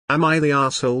Am I the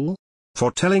asshole?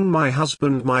 For telling my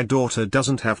husband my daughter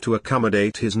doesn't have to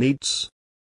accommodate his needs?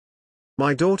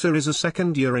 My daughter is a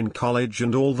second year in college,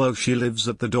 and although she lives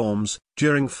at the dorms,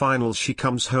 during finals she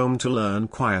comes home to learn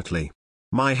quietly.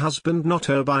 My husband, not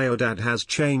her bio dad, has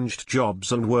changed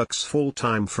jobs and works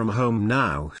full-time from home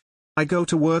now. I go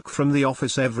to work from the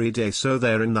office every day, so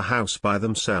they're in the house by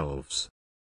themselves.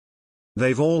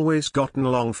 They've always gotten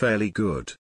along fairly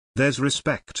good. There's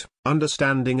respect,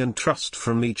 understanding and trust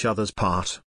from each other's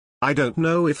part. I don't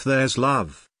know if there's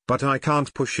love, but I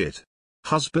can't push it.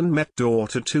 Husband met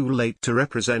daughter too late to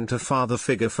represent a father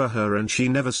figure for her, and she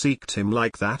never seeked him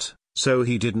like that, so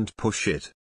he didn't push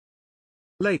it.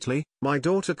 Lately, my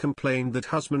daughter complained that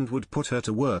husband would put her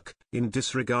to work, in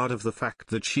disregard of the fact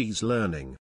that she's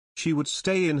learning. She would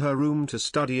stay in her room to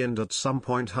study, and at some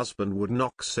point husband would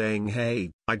knock saying,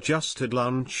 "Hey, I just had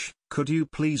lunch, could you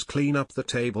please clean up the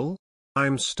table?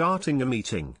 I'm starting a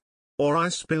meeting." Or I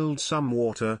spilled some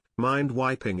water, mind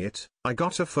wiping it, I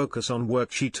gotta focus on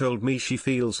work. She told me she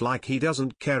feels like he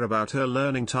doesn't care about her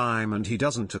learning time, and he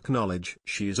doesn't acknowledge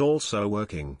she's also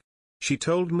working. She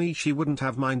told me she wouldn't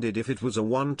have minded if it was a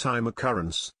one-time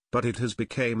occurrence, but it has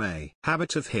become a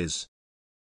habit of his.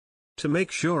 To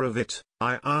make sure of it,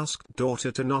 I asked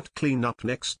daughter to not clean up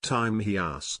next time he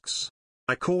asks.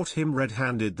 I caught him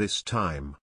red-handed this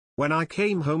time. When I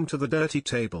came home to the dirty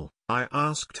table, I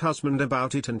asked husband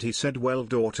about it, and he said, well,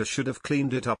 daughter should have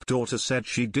cleaned it up. Daughter said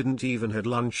she didn't even had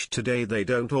lunch today. They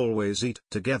don't always eat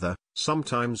together,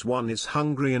 sometimes one is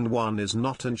hungry and one is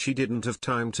not, and she didn't have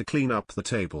time to clean up the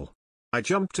table. I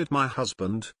jumped at my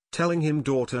husband, telling him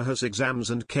daughter has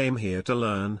exams and came here to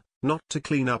learn, not to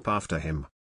clean up after him.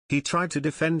 He tried to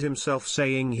defend himself,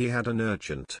 saying he had an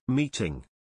urgent meeting.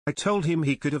 I told him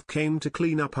he could have came to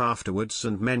clean up afterwards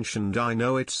and mentioned, I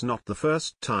know it's not the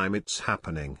first time it's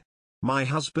happening. My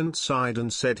husband sighed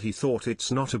and said he thought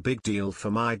it's not a big deal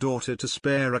for my daughter to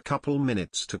spare a couple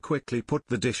minutes to quickly put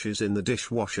the dishes in the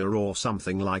dishwasher or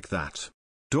something like that.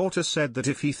 Daughter said that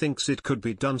if he thinks it could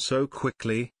be done so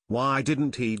quickly, why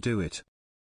didn't he do it?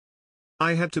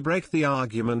 I had to break the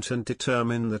argument and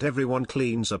determine that everyone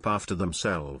cleans up after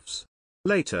themselves.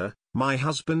 Later, my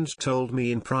husband told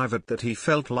me in private that he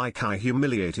felt like I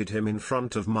humiliated him in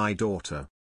front of my daughter.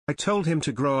 I told him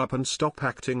to grow up and stop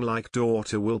acting like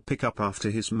daughter will pick up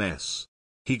after his mess.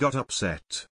 He got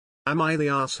upset. Am I the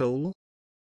asshole?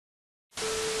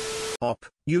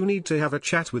 You need to have a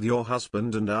chat with your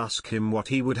husband and ask him what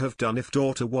he would have done if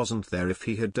daughter wasn't there, if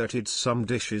he had dirtied some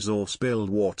dishes or spilled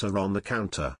water on the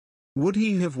counter. Would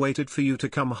he have waited for you to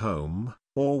come home,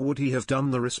 or would he have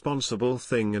done the responsible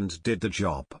thing and did the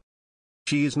job?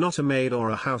 She is not a maid or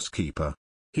a housekeeper.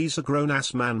 He's a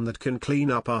grown-ass man that can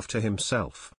clean up after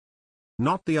himself.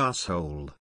 Not the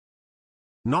asshole.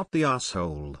 Not the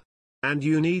asshole. And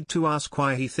you need to ask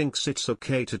why he thinks it's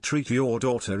okay to treat your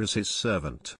daughter as his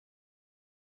servant.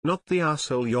 Not the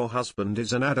asshole. Your husband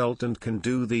is an adult and can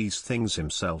do these things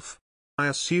himself. I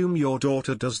assume your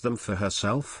daughter does them for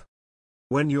herself?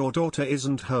 When your daughter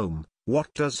isn't home,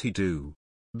 what does he do?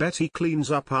 Bet he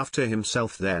cleans up after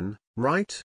himself then,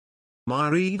 right? My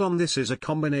read on this is a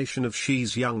combination of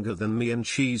she's younger than me and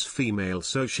she's female,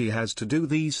 so she has to do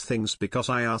these things because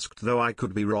I asked, though I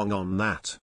could be wrong on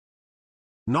that.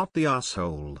 Not the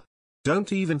asshole.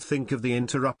 Don't even think of the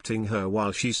interrupting her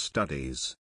while she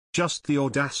studies. Just the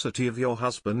audacity of your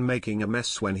husband making a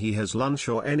mess when he has lunch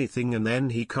or anything, and then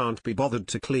he can't be bothered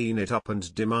to clean it up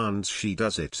and demands she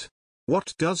does it.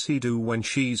 What does he do when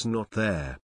she's not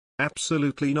there?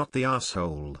 Absolutely not the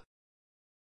asshole.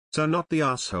 So not the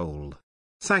asshole.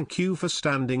 Thank you for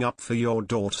standing up for your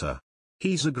daughter.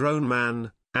 He's a grown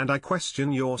man, and I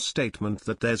question your statement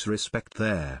that there's respect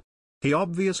there. He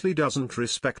obviously doesn't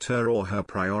respect her or her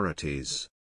priorities.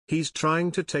 He's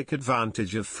trying to take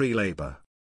advantage of free labor.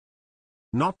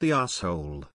 Not the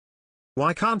asshole.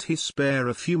 Why can't he spare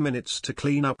a few minutes to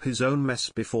clean up his own mess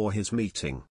before his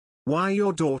meeting? Why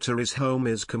your daughter is home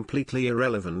is completely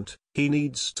irrelevant. He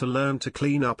needs to learn to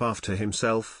clean up after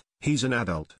himself. He's an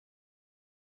adult.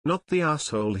 Not the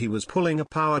asshole. He was pulling a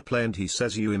power play and he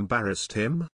says you embarrassed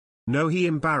him? No, he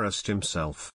embarrassed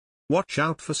himself. Watch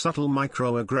out for subtle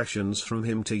microaggressions from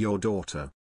him to your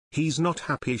daughter. He's not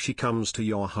happy she comes to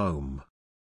your home.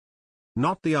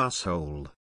 Not the asshole.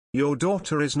 Your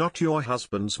daughter is not your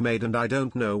husband's maid, and I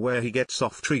don't know where he gets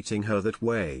off treating her that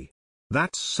way.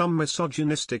 That's some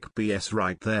misogynistic BS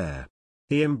right there.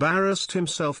 He embarrassed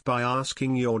himself by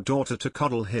asking your daughter to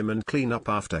coddle him and clean up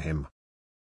after him.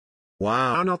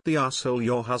 Wow, not the asshole.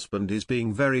 Your husband is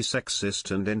being very sexist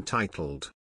and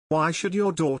entitled. Why should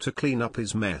your daughter clean up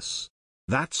his mess?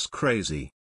 That's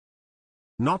crazy.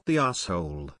 Not the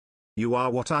asshole. You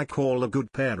are what I call a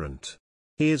good parent.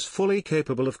 He is fully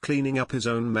capable of cleaning up his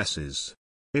own messes.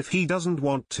 If he doesn't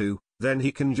want to, then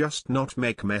he can just not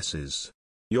make messes.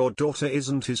 Your daughter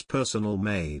isn't his personal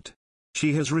maid.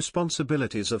 She has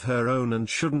responsibilities of her own and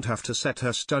shouldn't have to set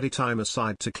her study time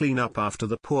aside to clean up after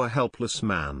the poor helpless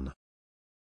man.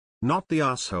 Not the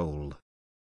asshole.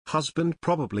 Husband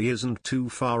probably isn't too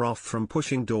far off from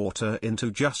pushing daughter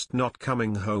into just not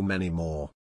coming home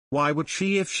anymore. Why would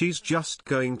she if she's just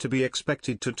going to be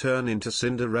expected to turn into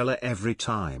Cinderella every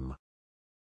time?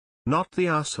 Not the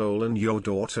asshole, and your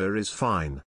daughter is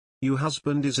fine. Your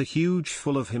husband is a huge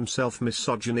full of himself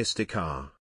misogynistic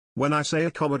When I say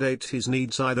accommodate his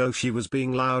needs, I though she was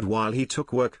being loud while he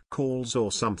took work calls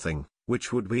or something,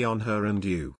 which would be on her and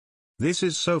you. This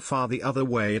is so far the other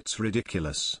way it's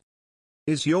ridiculous.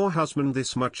 Is your husband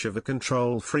this much of a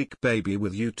control freak baby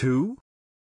with you too?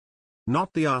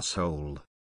 Not the asshole.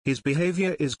 His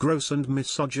behavior is gross and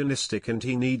misogynistic, and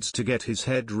he needs to get his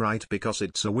head right because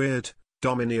it's a weird,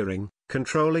 domineering,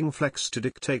 controlling flex to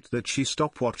dictate that she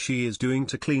stop what she is doing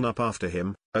to clean up after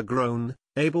him, a grown,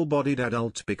 able-bodied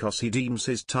adult, because he deems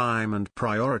his time and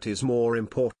priorities more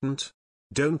important.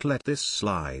 Don't let this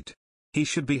slide. He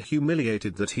should be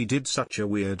humiliated that he did such a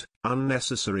weird,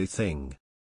 unnecessary thing.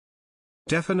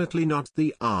 Definitely not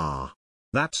the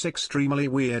That's extremely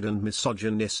weird and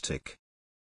misogynistic.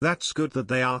 That's good that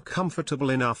they are comfortable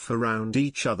enough around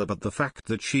each other, but the fact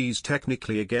that she's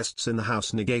technically a guest in the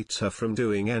house negates her from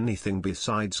doing anything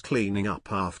besides cleaning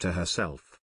up after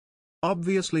herself.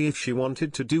 Obviously if she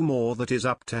wanted to do more, that is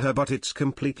up to her, but it's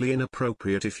completely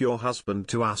inappropriate if your husband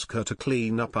to ask her to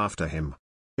clean up after him.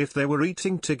 If they were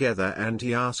eating together and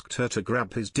he asked her to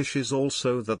grab his dishes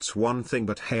also, that's one thing,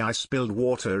 but hey, I spilled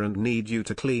water and need you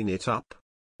to clean it up?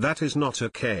 That is not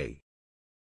okay.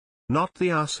 Not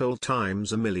the asshole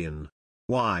times a million.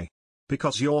 Why?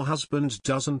 Because your husband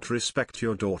doesn't respect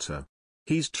your daughter.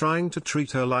 He's trying to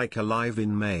treat her like a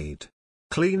live-in maid.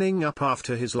 Cleaning up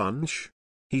after his lunch?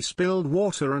 He spilled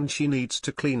water and she needs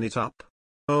to clean it up?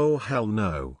 Oh hell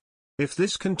no. If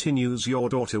this continues, your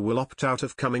daughter will opt out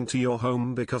of coming to your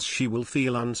home because she will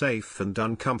feel unsafe and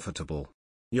uncomfortable.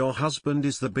 Your husband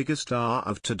is the biggest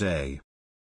of today.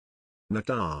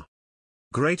 Not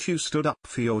Great, you stood up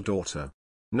for your daughter.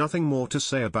 Nothing more to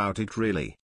say about it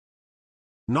really.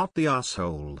 Not the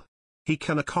asshole. He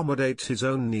can accommodate his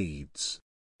own needs.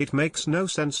 It makes no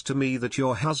sense to me that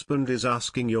your husband is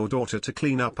asking your daughter to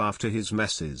clean up after his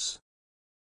messes.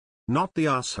 Not the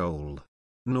asshole.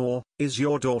 Nor is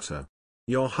your daughter.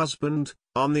 Your husband,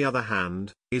 on the other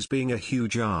hand, is being a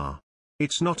huge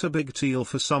It's not a big deal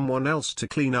for someone else to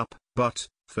clean up, but,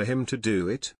 for him to do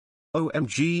it?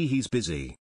 OMG, he's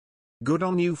busy. Good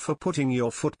on you for putting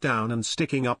your foot down and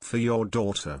sticking up for your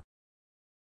daughter.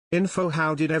 Info: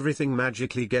 how did everything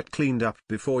magically get cleaned up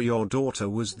before your daughter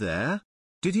was there?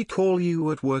 Did he call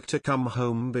you at work to come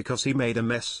home because he made a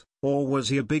mess, or was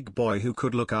he a big boy who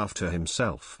could look after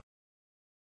himself?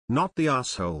 Not the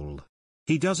asshole.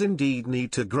 He does indeed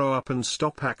need to grow up and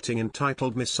stop acting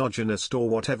entitled, misogynist, or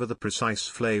whatever the precise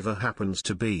flavor happens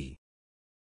to be.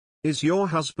 Is your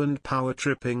husband power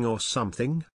tripping or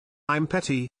something? I'm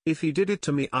petty. If he did it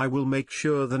to me, I will make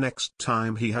sure the next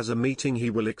time he has a meeting he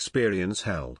will experience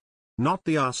hell. Not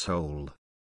the asshole.